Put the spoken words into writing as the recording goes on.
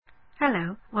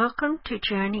Hello, welcome to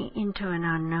Journey into an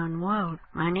Unknown World.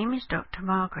 My name is Dr.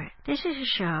 Margaret. This is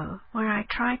a show where I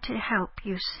try to help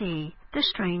you see the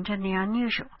strange and the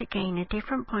unusual, to gain a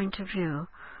different point of view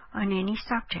on any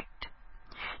subject.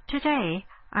 Today,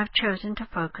 I've chosen to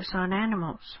focus on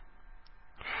animals.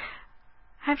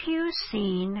 Have you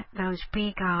seen those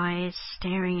big eyes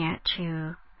staring at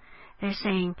you? They're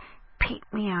saying,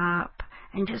 pick me up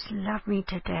and just love me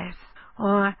to death.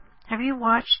 Or have you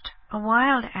watched a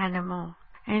wild animal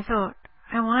and thought,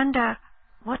 I wonder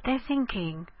what they're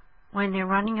thinking when they're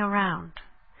running around?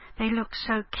 They look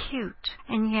so cute,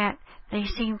 and yet they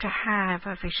seem to have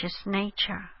a vicious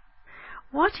nature.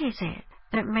 What is it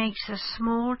that makes a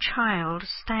small child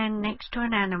stand next to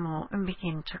an animal and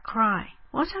begin to cry?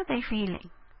 What are they feeling?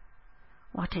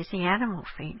 What is the animal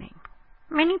feeling?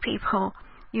 Many people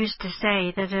used to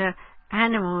say that an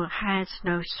animal has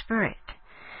no spirit,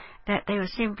 that they were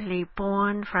simply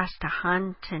born for us to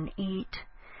hunt and eat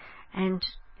and,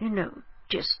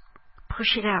 just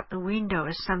push it out the window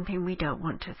as something we don't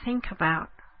want to think about.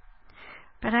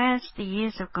 But as the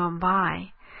years have gone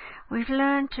by, we've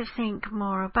learned to think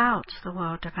more about the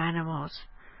world of animals.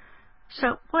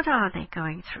 So what are they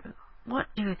going through? What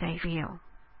do they feel?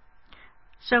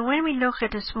 So when we look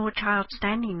at a small child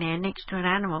standing there next to an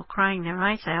animal crying their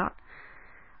eyes out,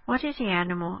 what is the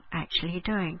animal actually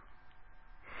doing?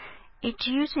 It's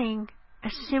using a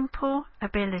simple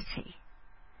ability,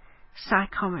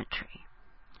 psychometry.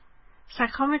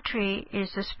 Psychometry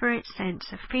is the spirit sense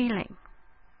of feeling.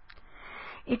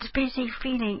 It's busy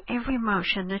feeling every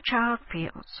emotion the child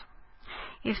feels.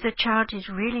 If the child is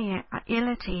really ill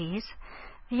at ease,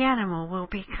 the animal will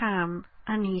become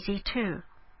uneasy too.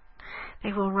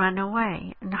 They will run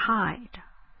away and hide.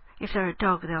 If they're a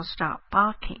dog, they'll start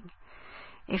barking.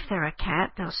 If they're a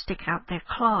cat, they'll stick out their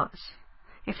claws.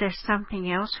 If there's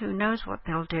something else, who knows what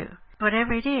they'll do.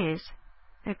 Whatever it is,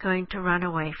 they're going to run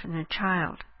away from the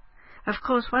child. Of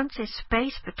course, once there's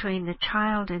space between the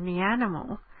child and the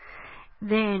animal,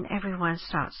 then everyone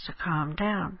starts to calm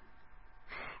down.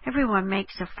 Everyone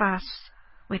makes a fuss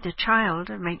with the child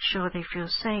and makes sure they feel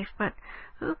safe, but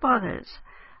who bothers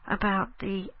about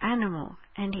the animal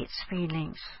and its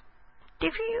feelings?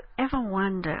 Did you ever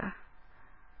wonder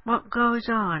what goes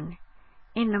on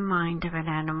in the mind of an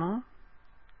animal?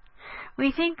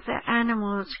 We think that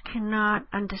animals cannot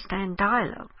understand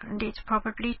dialogue, and it's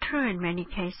probably true in many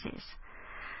cases.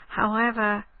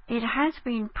 However, it has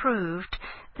been proved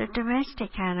that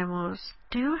domestic animals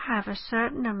do have a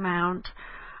certain amount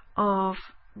of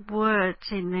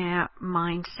words in their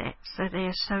mindsets that they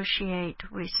associate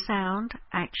with sound,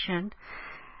 action.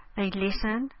 They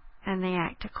listen and they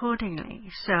act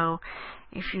accordingly. So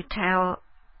if you tell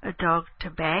a dog to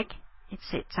beg, it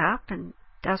sits up and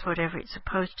does whatever it's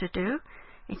supposed to do.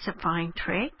 It's a fine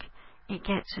trick. It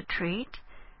gets a treat,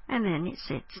 and then it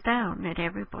sits down, and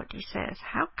everybody says,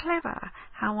 how clever,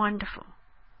 how wonderful.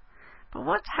 But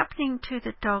what's happening to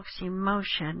the dog's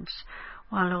emotions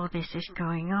while all this is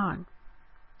going on?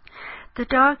 The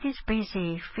dog is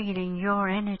busy feeling your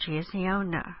energy as the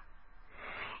owner.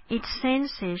 It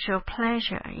senses your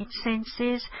pleasure. It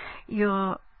senses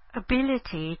your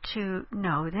ability to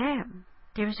know them.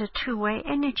 There is a two-way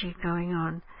energy going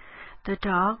on. The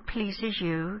dog pleases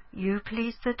you, you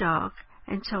please the dog,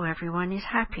 and so everyone is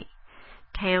happy.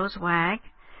 Tails wag,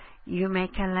 you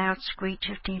make a loud screech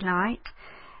of delight,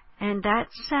 and that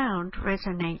sound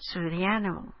resonates through the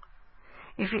animal.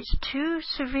 If it's too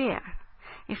severe,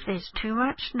 if there's too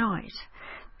much noise,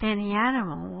 then the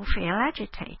animal will feel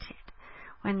agitated.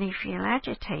 When they feel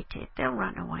agitated, they'll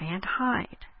run away and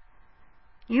hide.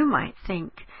 You might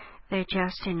think they're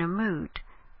just in a mood,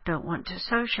 don't want to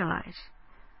socialize.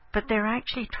 But they're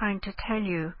actually trying to tell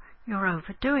you you're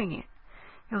overdoing it.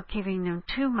 You're giving them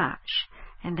too much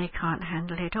and they can't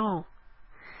handle it all.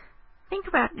 Think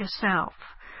about yourself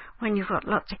when you've got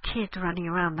lots of kids running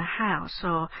around the house,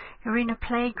 or you're in a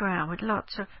playground with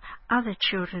lots of other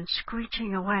children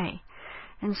screeching away,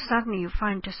 and suddenly you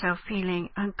find yourself feeling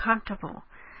uncomfortable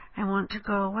and want to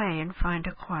go away and find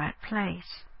a quiet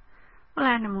place. Well,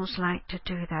 animals like to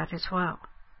do that as well.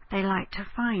 They like to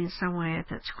find somewhere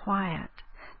that's quiet.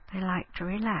 They like to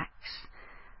relax.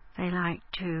 They like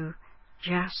to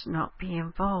just not be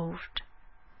involved.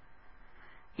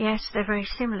 Yes, they're very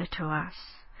similar to us.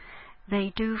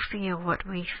 They do feel what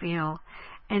we feel,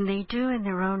 and they do in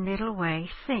their own little way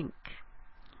think.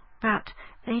 But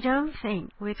they don't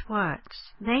think with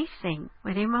words. They think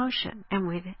with emotion and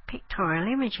with pictorial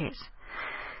images.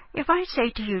 If I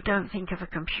say to you, don't think of a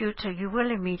computer, you will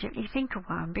immediately think of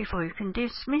one before you can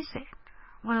dismiss it.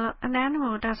 Well, an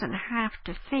animal doesn't have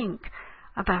to think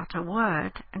about a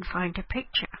word and find a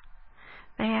picture.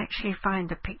 they actually find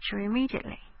the picture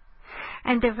immediately.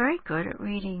 And they're very good at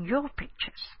reading your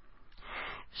pictures.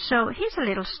 So here's a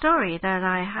little story that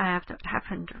I have that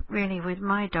happened really with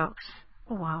my dogs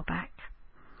a while back.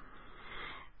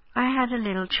 I had a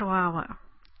little Chihuahua.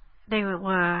 There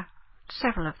were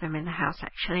several of them in the house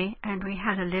actually, and we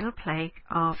had a little plague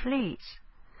of fleas.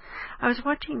 I was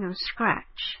watching them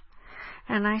scratch,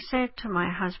 and I said to my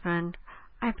husband,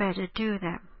 I better do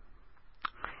them.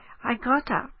 I got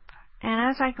up, and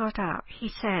as I got up, he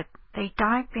said they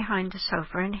dived behind the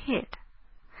sofa and hid.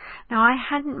 Now, I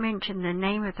hadn't mentioned the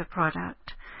name of the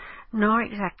product, nor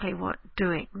exactly what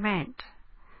do it meant,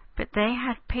 but they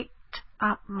had picked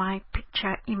up my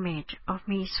picture image of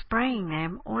me spraying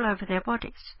them all over their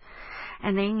bodies,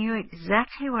 and they knew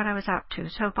exactly what I was up to,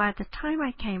 so by the time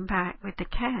I came back with the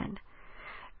can,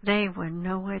 they were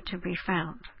nowhere to be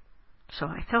found. So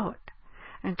I thought,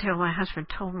 until my husband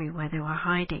told me where they were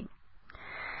hiding.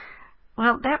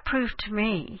 Well, that proved to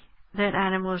me that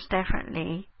animals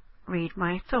definitely read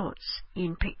my thoughts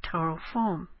in pictorial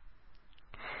form.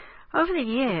 Over the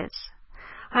years,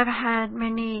 I've had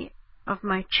many of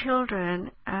my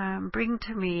children bring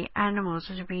to me animals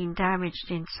that have been damaged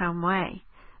in some way.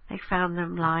 They found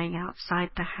them lying outside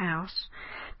the house.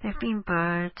 There have been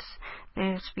birds.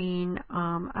 There's been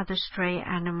other stray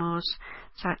animals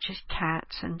such as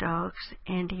cats and dogs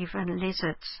and even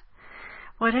lizards.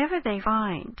 Whatever they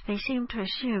find, they seem to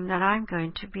assume that I'm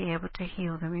going to be able to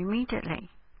heal them immediately.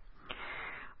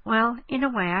 Well, in a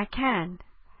way I can.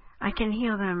 I can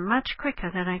heal them much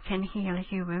quicker than I can heal a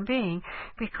human being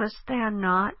because they are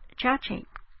not judging.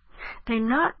 They're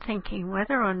not thinking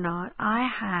whether or not I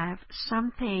have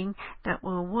something that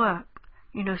will work,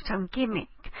 some gimmick,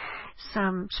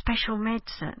 some special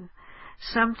medicine,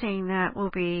 something that will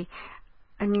be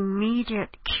an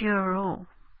immediate cure-all.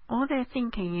 All they're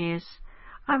thinking is,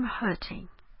 I'm hurting,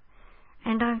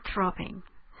 and I'm throbbing,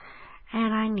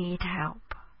 and I need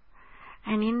help.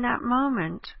 And in that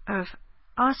moment of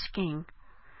asking,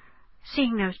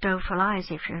 seeing those doleful eyes,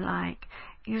 if you like,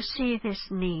 you see this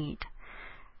need.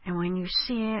 And when you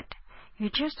see it, you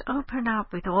just open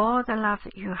up with all the love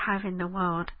that you have in the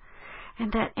world,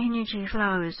 and that energy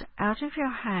flows out of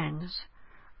your hands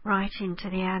right into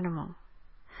the animal.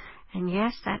 And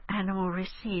yes, that animal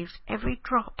receives every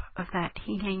drop of that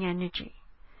healing energy.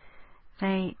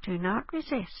 They do not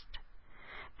resist.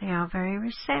 They are very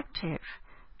receptive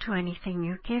to anything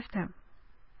you give them.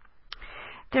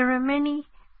 There are many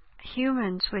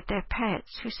humans with their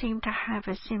pets who seem to have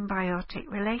a symbiotic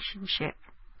relationship.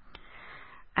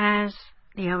 As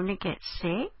the owner gets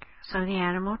sick, so the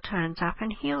animal turns up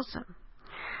and heals them.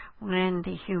 When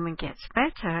the human gets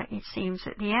better, it seems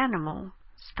that the animal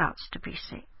starts to be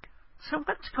sick. So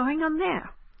what's going on there?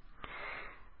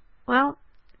 Well,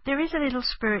 there is a little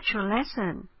spiritual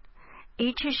lesson.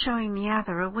 Each is showing the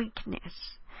other a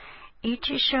weakness. Each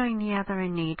is showing the other a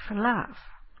need for love.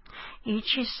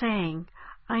 Each is saying,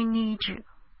 I need you.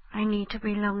 I need to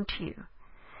belong to you.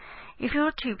 If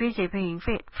you're too busy being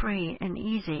fit, free, and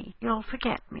easy, you'll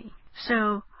forget me.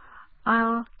 So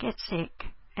I'll get sick,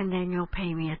 and then you'll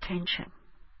pay me attention.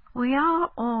 We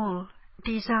are all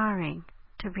desiring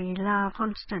to be loved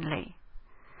constantly,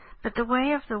 but the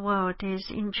way of the world is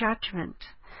in judgment,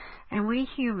 and we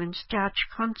humans judge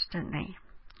constantly.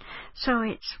 So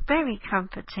it's very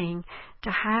comforting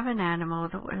to have an animal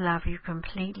that will love you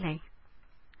completely.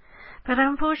 But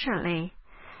unfortunately,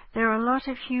 there are a lot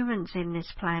of humans in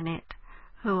this planet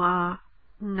who are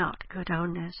not good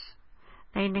owners.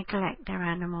 They neglect their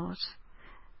animals.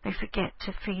 They forget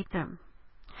to feed them.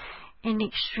 In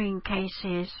extreme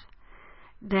cases,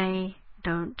 they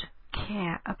don't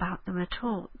care about them at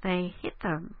all. They hit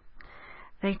them.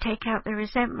 They take out their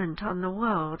resentment on the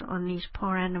world, on these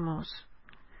poor animals.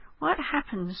 What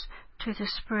happens to the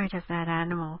spirit of that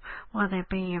animal while they're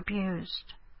being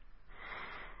abused?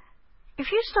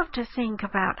 If you stop to think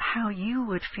about how you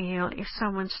would feel if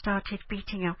someone started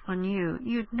beating up on you,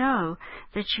 you'd know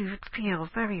that you would feel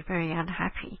very, very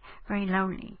unhappy, very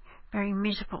lonely, very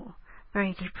miserable,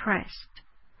 very depressed.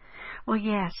 Well,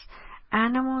 yes,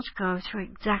 animals go through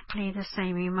exactly the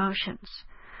same emotions.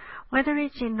 Whether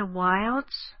it's in the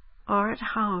wilds or at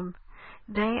home,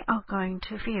 they are going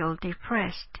to feel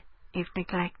depressed if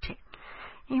neglected.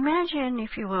 Imagine,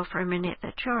 if you will, for a minute,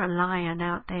 that you're a lion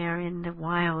out there in the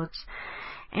wilds,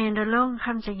 and along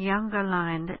comes a younger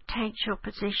lion that takes your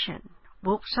position,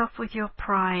 walks off with your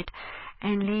pride,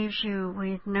 and leaves you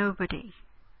with nobody.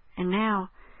 And now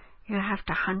you have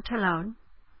to hunt alone.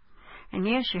 And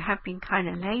yes, you have been kind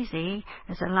of lazy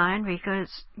as a lion because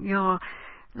your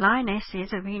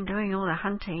lionesses have been doing all the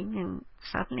hunting, and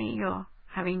suddenly you're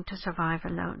having to survive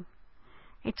alone.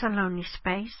 It's a lonely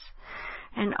space,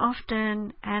 and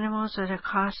often animals that are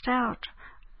cast out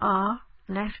are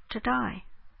left to die.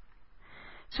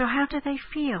 So how do they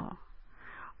feel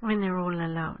when they're all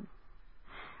alone,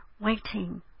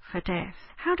 waiting for death?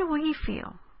 How do we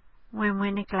feel when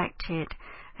we're neglected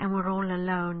and we're all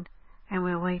alone and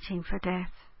we're waiting for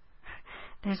death?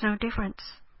 There's no difference.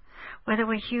 Whether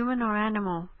we're human or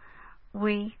animal,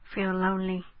 we feel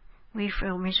lonely, we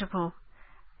feel miserable,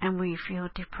 and we feel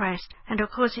depressed. And of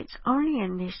course, it's only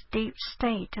in this deep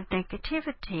state of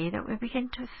negativity that we begin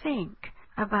to think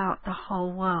about the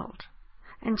whole world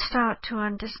and start to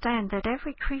understand that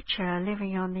every creature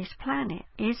living on this planet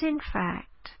is in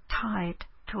fact tied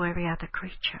to every other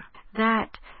creature,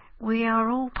 that we are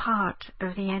all part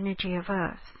of the energy of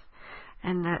Earth,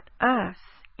 and that Earth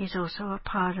is also a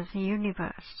part of the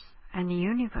universe, and the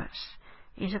universe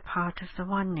is a part of the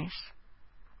oneness.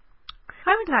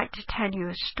 I would like to tell you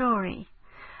a story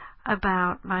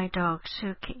about my dog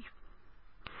Suki.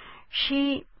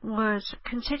 She was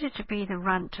considered to be the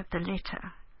runt of the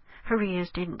litter. Her ears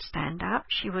didn't stand up,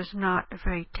 she was not a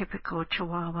very typical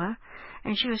Chihuahua,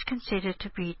 and she was considered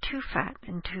to be too fat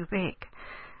and too big.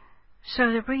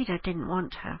 So the breeder didn't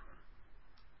want her.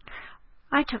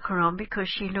 I took her on because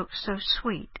she looked so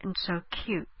sweet and so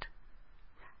cute.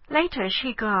 Later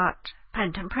she got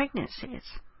phantom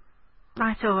pregnancies.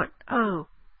 I thought, oh,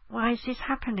 why is this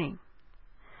happening?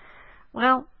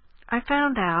 Well, I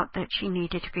found out that she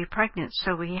needed to be pregnant,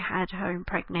 so we had her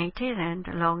impregnated, and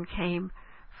along came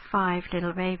 5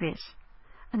 little babies.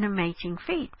 An amazing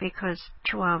feat, because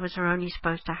Chihuahuas are only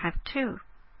supposed to have 2.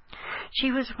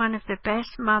 She was one of the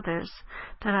best mothers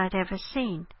that I'd ever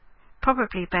seen,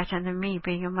 probably better than me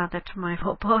being a mother to my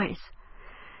 4 boys.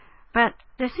 But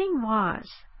the thing was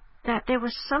that there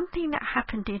was something that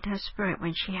happened in her spirit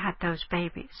when she had those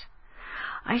babies.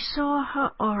 I saw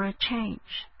her aura change.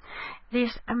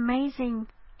 This amazing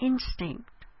instinct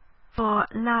for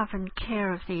love and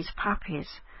care of these puppies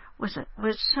was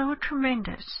so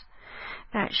tremendous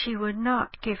that she would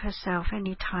not give herself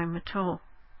any time at all.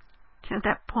 At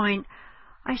that point,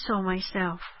 I saw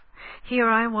myself. Here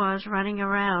I was running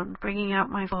around, bringing up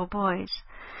my 4 boys,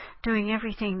 doing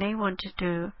everything they want to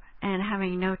do, and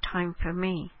having no time for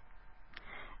me.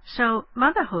 So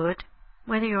motherhood,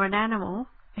 whether you're an animal,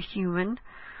 a human,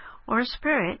 or a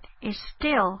spirit, is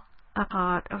still a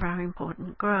part of our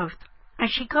important growth.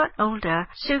 As she got older,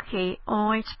 Suki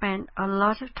always spent a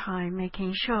lot of time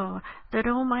making sure that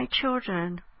all my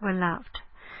children were loved.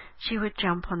 She would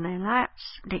jump on their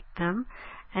laps, lick them,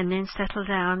 and then settle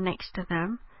down next to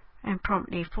them and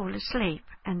promptly fall asleep,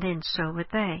 and then so would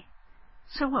they.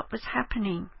 So what was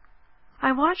happening?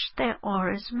 I watched their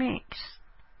auras mix.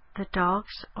 The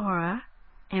dog's aura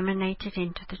emanated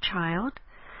into the child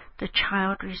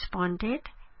responded,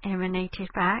 emanated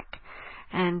back,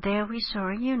 and there we saw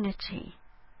a unity.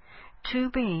 2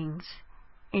 beings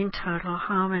in total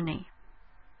harmony.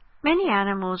 Many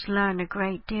animals learn a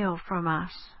great deal from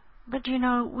us, but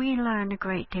we learn a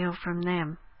great deal from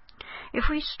them. If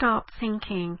we stop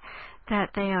thinking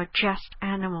that they are just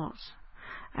animals,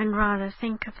 and rather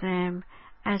think of them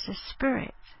as a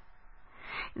spirit,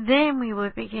 then we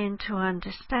will begin to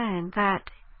understand that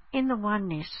in the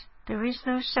oneness there is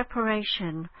no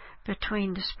separation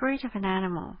between the spirit of an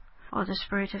animal or the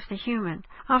spirit of the human.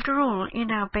 After all,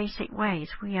 in our basic ways,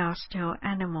 we are still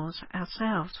animals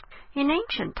ourselves. In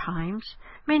ancient times,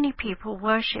 many people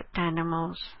worshipped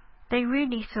animals. They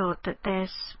really thought that their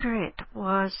spirit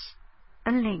was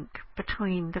a link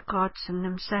between the gods and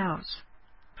themselves.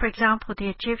 For example, the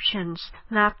Egyptians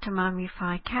loved to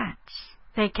mummify cats.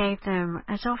 They gave them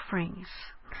as offerings.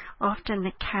 Often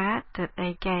the cat that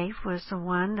they gave was the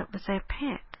one that was their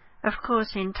pet. Of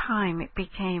course, in time it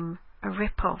became a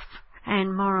rip-off,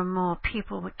 and more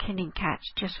people were killing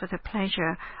cats just for the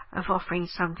pleasure of offering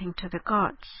something to the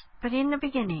gods. But in the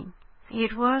beginning,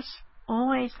 it was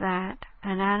always that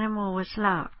an animal was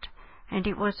loved, and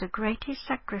it was the greatest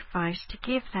sacrifice to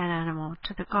give that animal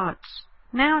to the gods.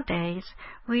 Nowadays,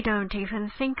 we don't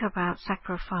even think about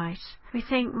sacrifice. We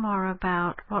think more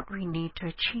about what we need to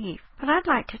achieve. But I'd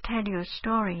like to tell you a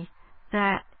story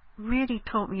that really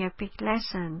taught me a big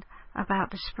lesson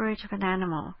about the spirit of an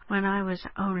animal when I was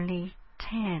only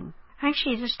 10.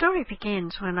 Actually, the story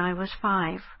begins when I was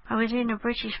 5. I was in a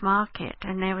British market,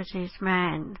 and there was this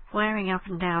man swearing up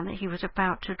and down that he was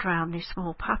about to drown this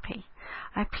small puppy.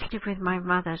 I pleaded with my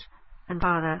mother and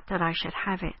father that I should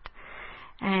have it,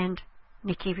 and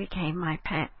Nicky became my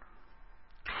pet.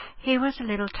 He was a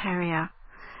little terrier,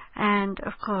 and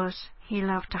of course he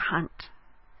loved to hunt.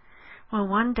 Well,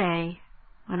 one day,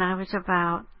 when I was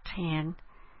about 10,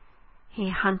 he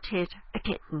hunted a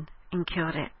kitten and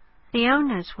killed it. The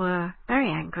owners were very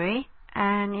angry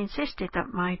and insisted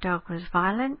that my dog was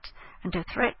violent and a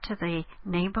threat to the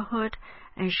neighborhood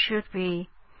and should be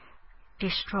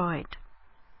destroyed.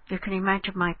 You can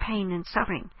imagine my pain and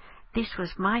suffering. This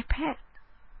was my pet.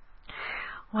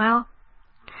 Well,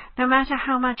 no matter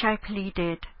how much I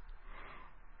pleaded,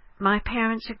 my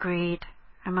parents agreed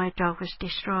and my dog was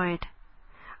destroyed.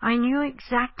 I knew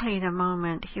exactly the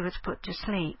moment he was put to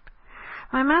sleep.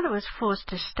 My mother was forced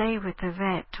to stay with the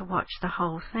vet to watch the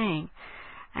whole thing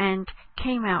and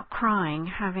came out crying,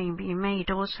 having been made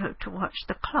also to watch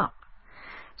the clock.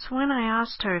 So when I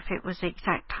asked her if it was the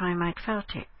exact time I'd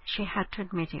felt it, she had to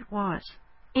admit it was.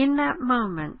 In that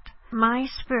moment, my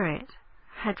spirit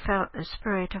had felt the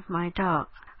spirit of my dog.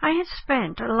 I had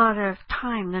spent a lot of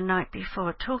time the night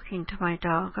before talking to my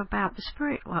dog about the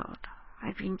spirit world.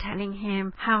 I'd been telling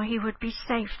him how he would be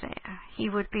safe there. He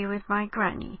would be with my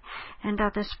granny and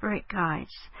other spirit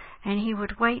guides, and he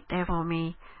would wait there for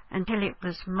me until it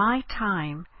was my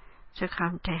time to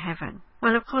come to heaven.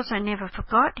 Well, of course, I never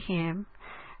forgot him,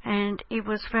 and it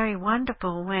was very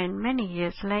wonderful when, many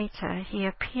years later, he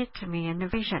appeared to me in a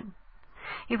vision.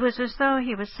 It was as though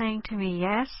he was saying to me,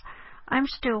 "Yes, I'm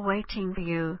still waiting for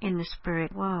you in the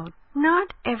spirit world."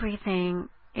 Not everything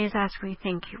is as we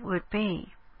think it would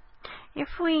be. If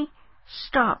we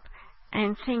stop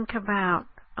and think about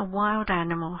a wild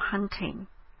animal hunting,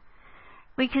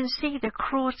 we can see the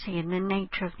cruelty in the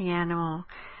nature of the animal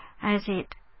as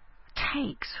it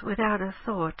takes without a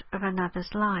thought of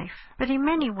another's life. But in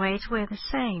many ways we're the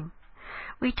same.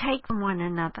 We take from one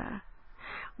another.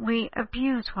 We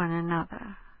abuse one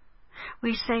another.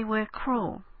 We say we're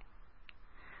cruel.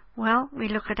 Well, we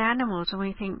look at animals and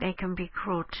we think they can be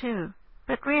cruel too.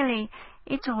 But really,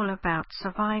 it's all about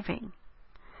surviving.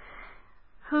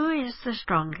 Who is the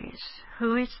strongest?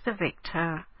 Who is the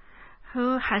victor?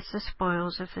 Who has the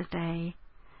spoils of the day?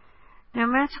 No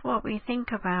matter what we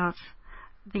think about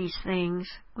these things,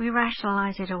 we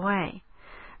rationalize it away.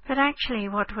 But actually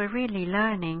what we're really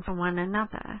learning from one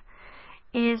another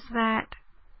is that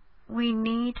we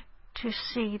need to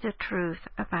see the truth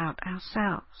about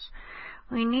ourselves.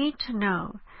 We need to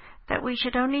know that we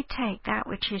should only take that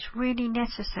which is really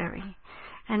necessary,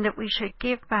 and that we should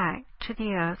give back to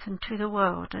the earth and to the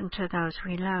world and to those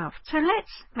we love. So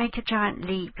let's make a giant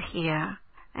leap here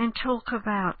and talk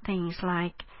about things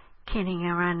like killing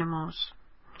our animals,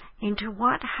 into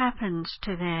what happens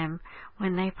to them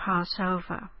when they pass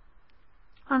over.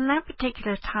 On that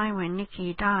particular time when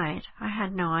Nikki died, I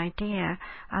had no idea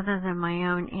other than my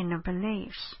own inner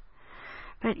beliefs.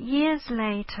 But years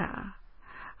later,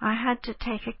 I had to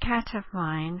take a cat of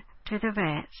mine to the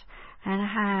vet and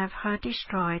have her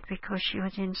destroyed because she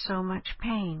was in so much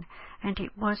pain, and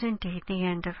it was indeed the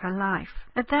end of her life.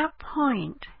 At that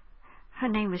point, her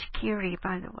name was Kiri,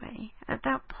 by the way, at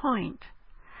that point,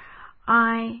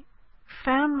 I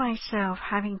found myself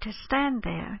having to stand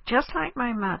there, just like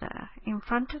my mother, in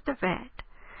front of the vet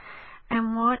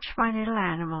and watch my little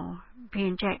animal be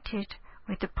injected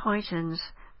with the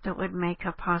poisons that would make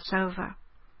her pass over.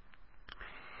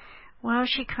 Well,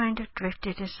 she kind of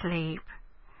drifted asleep,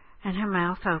 and her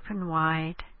mouth opened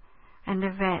wide, and the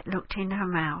vet looked in her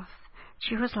mouth.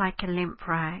 She was like a limp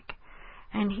rag,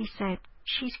 and he said,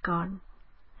 "She's gone."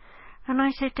 And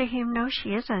I said to him, "No,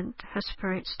 she isn't. Her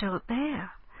spirit's still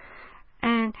there."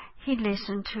 And he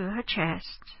listened to her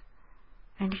chest,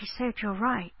 and he said, "You're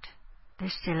right.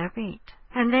 There's still a beat."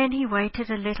 And then he waited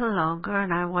a little longer,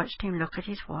 and I watched him look at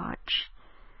his watch.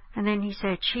 And then he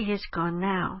said, "She is gone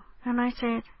now." And I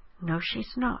said, "No,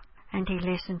 she's not." And he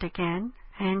listened again,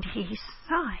 and he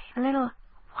sighed. A little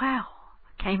wow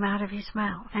came out of his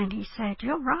mouth, and he said,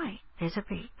 "You're right, there's a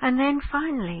beat." And then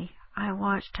finally I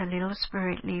watched her little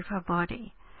spirit leave her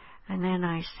body, and then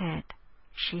I said,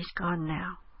 "She's gone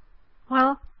now."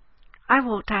 Well, I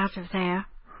walked out of there.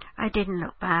 I didn't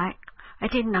look back. I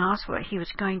didn't ask what he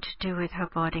was going to do with her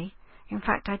body. In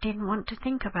fact, I didn't want to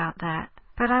think about that.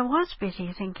 But I was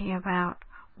busy thinking about,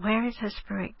 where is her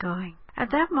spirit going?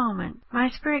 At that moment, my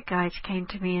spirit guides came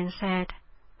to me and said,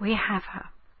 "We have her."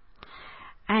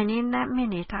 And in that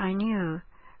minute, I knew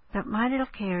that my little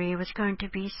Kiri was going to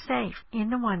be safe in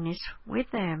the oneness with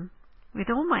them, with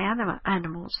all my other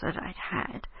animals that I'd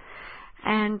had,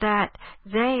 and that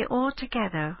they all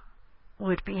together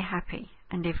would be happy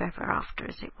and live ever after,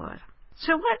 as it were.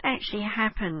 So what actually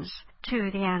happens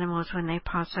to the animals when they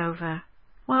pass over?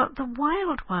 Well, the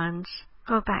wild ones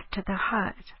go back to the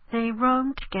herd. They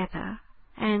roam together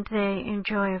and they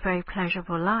enjoy a very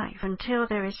pleasurable life until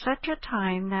there is such a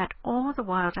time that all the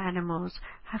wild animals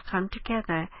have come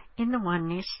together in the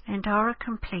oneness and are a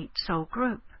complete soul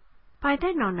group. By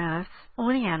then on earth, all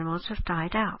the animals have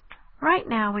died out. Right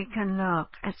now we can look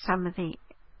at some of the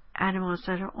animals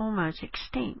that are almost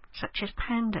extinct, such as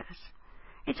pandas.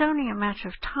 It's only a matter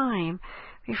of time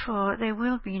before there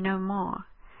will be no more.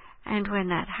 And when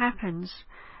that happens,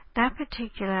 that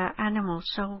particular animal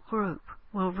soul group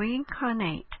will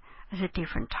reincarnate as a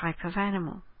different type of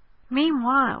animal.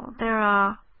 Meanwhile, there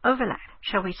are overlap,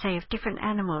 shall we say, of different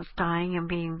animals dying and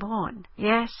being born.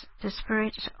 Yes, the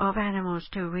spirits of animals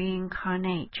do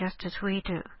reincarnate just as we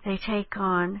do. They take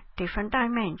on different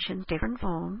dimensions, different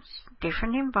forms,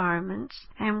 different environments,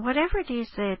 and whatever it is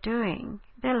they're doing,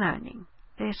 they're learning.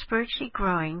 They're spiritually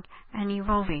growing and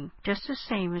evolving just the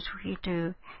same as we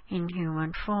do in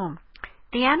human form.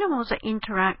 The animals that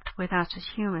interact with us as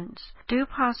humans do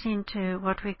pass into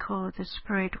what we call the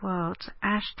spirit world's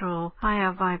astral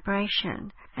higher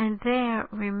vibration, and there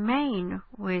remain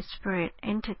with spirit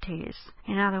entities,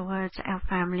 in other words, our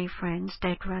family, friends,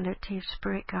 dead relatives,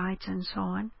 spirit guides, and so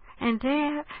on. And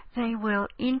there they will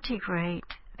integrate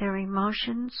their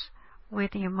emotions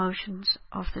with the emotions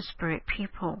of the spirit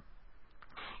people.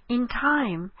 In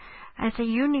time, as they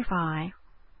unify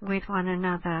with one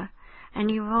another and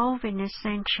evolve in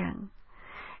ascension,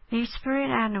 these spirit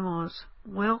animals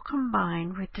will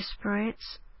combine with the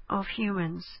spirits of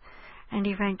humans and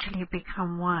eventually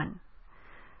become one.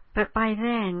 But by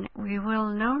then, we will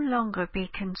no longer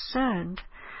be concerned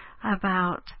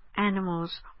about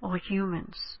animals or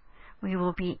humans. We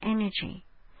will be energy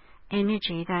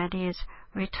that is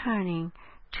returning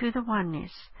to the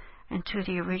oneness and to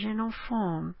the original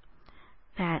form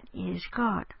that is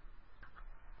God.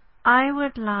 I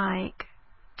would like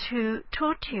to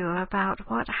talk to you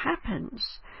about what happens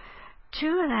to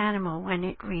an animal when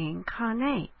it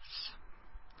reincarnates.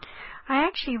 I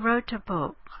actually wrote a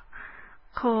book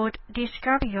called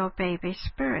Discover Your Baby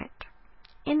Spirit.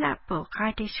 In that book,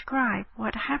 I describe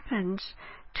what happens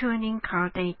to an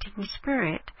incarnating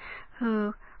spirit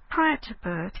who, prior to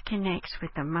birth, connects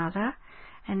with the mother,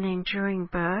 and then during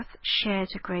birth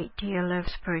shares a great deal of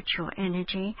spiritual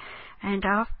energy, and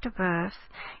after birth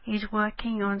is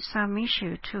working on some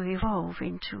issue to evolve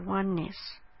into oneness.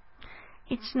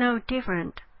 It's no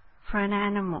different for an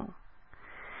animal.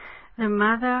 The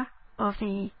mother of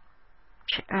the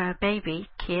baby,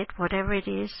 kid, whatever it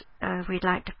is we'd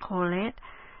like to call it,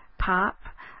 pup,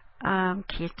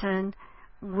 kitten,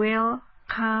 will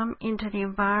come into the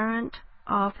environment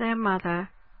of their mother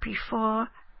before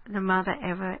the mother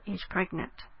ever is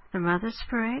pregnant. The mother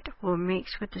spirit will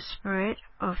mix with the spirit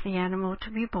of the animal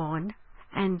to be born,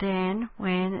 and then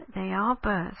when they are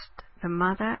birthed, the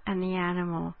mother and the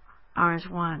animal are as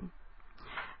one.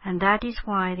 And that is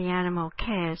why the animal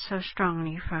cares so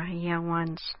strongly for her young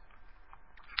ones.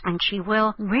 And she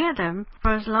will rear them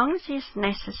for as long as is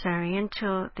necessary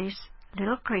until this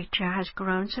little creature has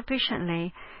grown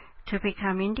sufficiently to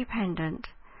become independent.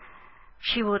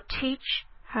 She will teach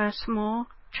her small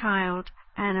child,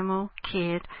 animal,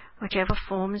 kid, whichever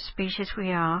form and species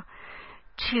we are,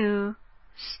 to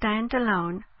stand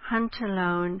alone, hunt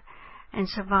alone, and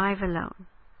survive alone.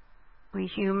 We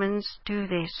humans do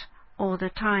this all the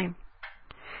time.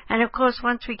 And of course,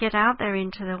 once we get out there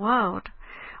into the world,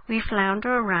 we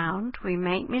flounder around, we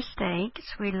make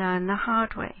mistakes, we learn the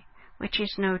hard way, which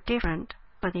is no different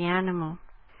for the animal.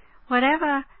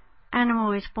 Whatever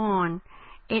animal is born,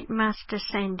 it must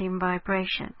ascend in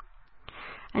vibration.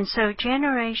 And so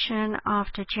generation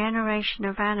after generation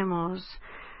of animals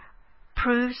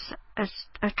proves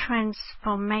a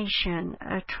transformation,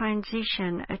 a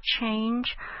transition, a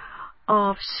change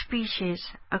of species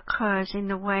occurs in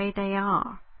the way they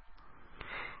are.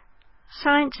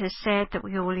 Science has said that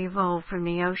we all evolved from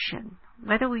the ocean.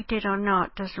 Whether we did or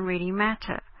not doesn't really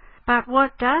matter. But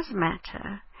what does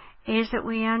matter is that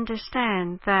we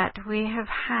understand that we have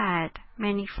had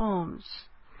many forms.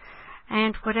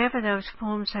 And whatever those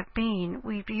forms have been,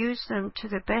 we've used them to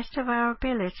the best of our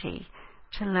ability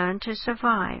to learn to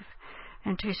survive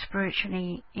and to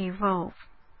spiritually evolve.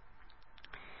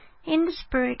 In the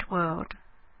spirit world,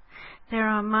 there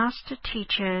are master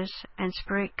teachers and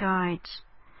spirit guides.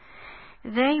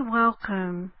 They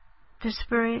welcome the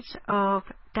spirits of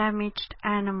damaged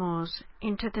animals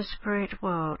into the spirit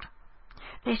world.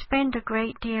 They spend a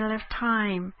great deal of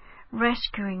time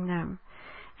rescuing them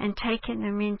and taking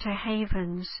them into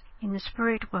havens in the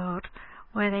spirit world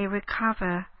where they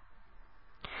recover.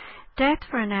 Death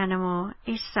for an animal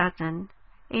is sudden,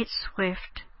 it's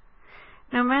swift.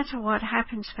 No matter what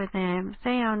happens for them,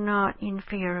 they are not in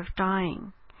fear of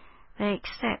dying. They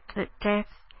accept that death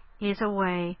is a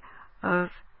way of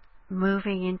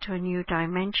moving into a new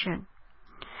dimension.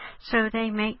 So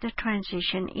they make the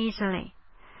transition easily.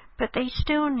 But they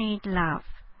still need love.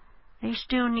 They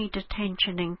still need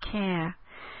attention and care.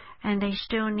 and they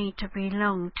still need to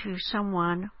belong to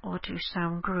someone or to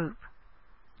some group.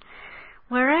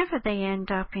 Wherever they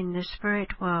end up in the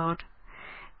spirit world,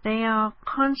 they are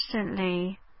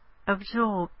constantly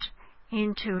absorbed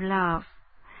into love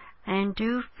and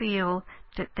do feel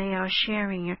that they are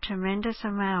sharing a tremendous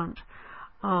amount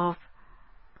of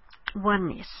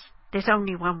oneness. There's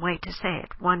only one way to say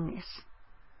it, oneness.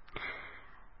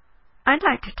 I'd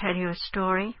like to tell you a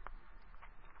story.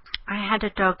 I had a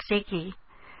dog, Ziggy,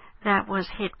 that was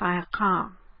hit by a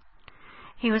car.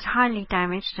 He was highly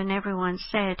damaged, and everyone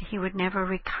said he would never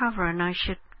recover and I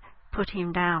should put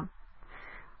him down.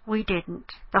 We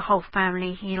didn't. The whole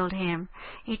family healed him.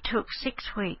 It took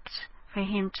 6 weeks for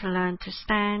him to learn to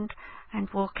stand and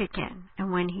walk again,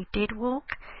 and when he did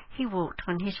walk, he walked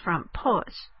on his front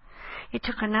paws. It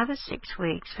took another 6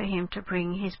 weeks for him to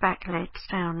bring his back legs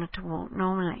down and to walk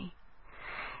normally.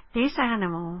 This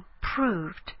animal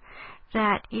proved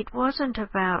that it wasn't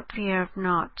about fear of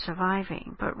not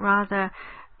surviving, but rather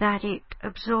that it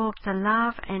absorbed the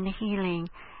love and healing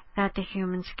that the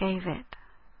humans gave it.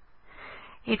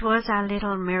 It was our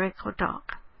little miracle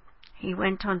dog. He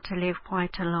went on to live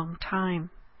quite a long time.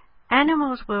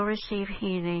 Animals will receive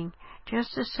healing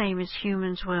just the same as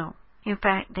humans will. In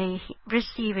fact, they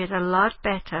receive it a lot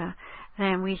better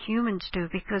than we humans do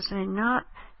because they're not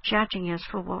judging us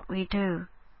for what we do.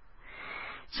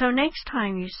 So next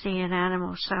time you see an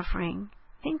animal suffering,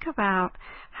 think about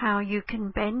how you can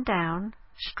bend down,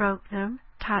 stroke them,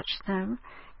 touch them,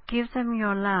 give them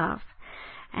your love,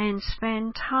 and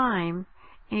spend time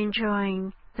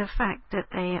enjoying the fact that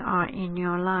they are in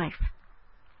your life.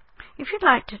 If you'd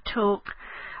like to talk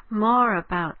more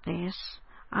about this,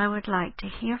 I would like to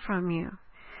hear from you.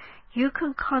 You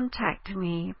can contact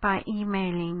me by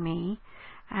emailing me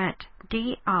at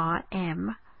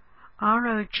drmrogersvancoops,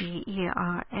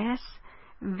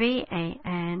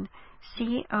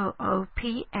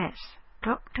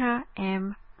 Dr.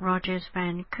 M. Rogers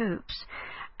Van Coops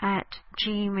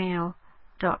 @gmail.com.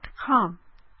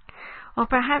 Or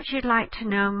perhaps you'd like to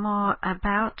know more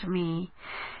about me.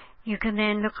 You can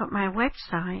then look at my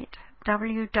website,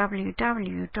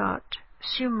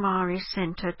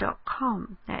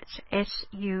 www.sumariscenter.com. That's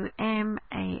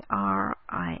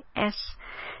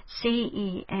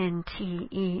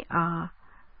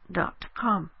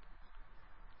SUMARISCENTER.com.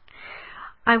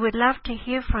 I would love to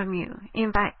hear from you.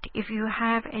 In fact, if you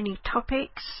have any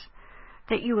topics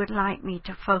that you would like me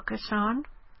to focus on,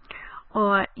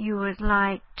 or you would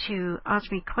like to ask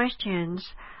me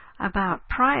questions about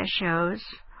prior shows,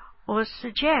 or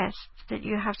suggest that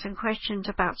you have some questions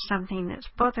about something that's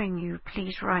bothering you,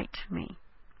 please write to me.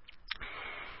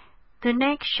 The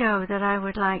next show that I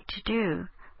would like to do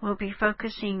will be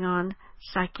focusing on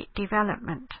psychic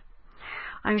development.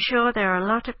 I'm sure there are a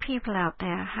lot of people out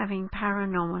there having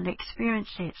paranormal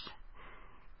experiences.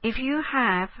 If you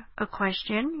have a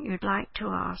question you'd like to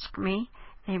ask me,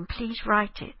 then please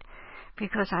write it,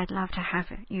 because I'd love to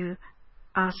have you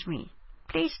ask me.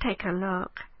 Please take a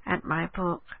look at my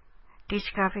book,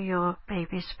 Discover Your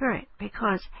Baby Spirit,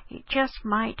 because it just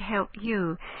might help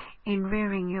you in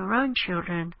rearing your own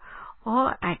children,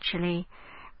 or actually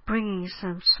bringing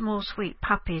some small sweet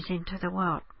puppies into the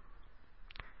world.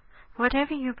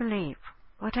 Whatever you believe,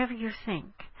 whatever you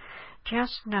think,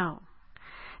 just know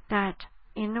that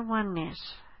in the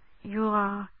oneness you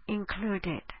are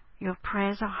included. Your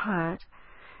prayers are heard,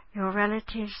 your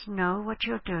relatives know what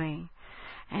you're doing,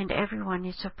 and everyone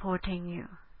is supporting you.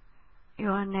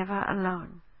 You are never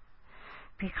alone,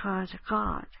 because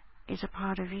God is a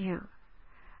part of you,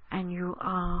 and you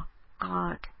are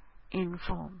God in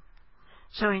form.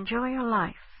 So enjoy your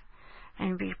life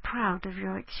and be proud of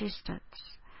your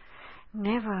existence.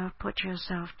 Never put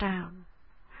yourself down.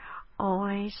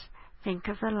 Always think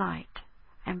of the light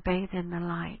and bathe in the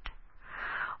light.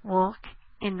 Walk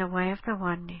in the way of the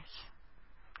oneness.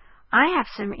 I have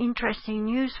some interesting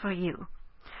news for you.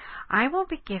 I will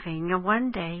be giving a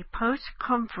one-day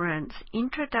post-conference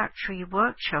introductory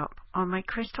workshop on my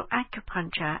crystal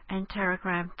acupuncture and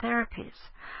pterogram therapies.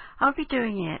 I'll be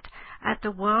doing it at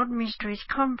the World Mysteries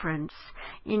Conference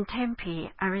in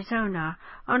Tempe, Arizona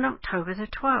on October the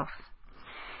 12th.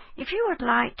 If you would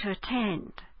like to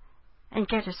attend and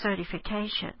get a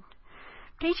certification,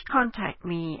 please contact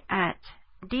me at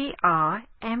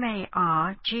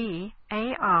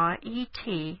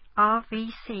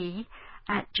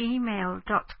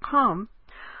drmargaretrvc@gmail.com,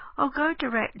 or go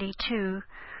directly to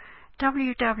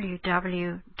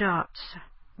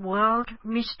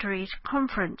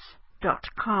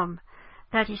www.worldmysteriesconference.com.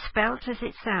 That is spelled as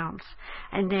it sounds,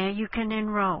 and there you can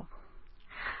enroll.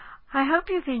 I hope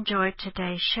you've enjoyed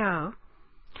today's show.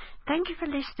 Thank you for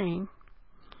listening.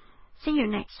 See you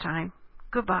next time.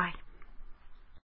 Goodbye.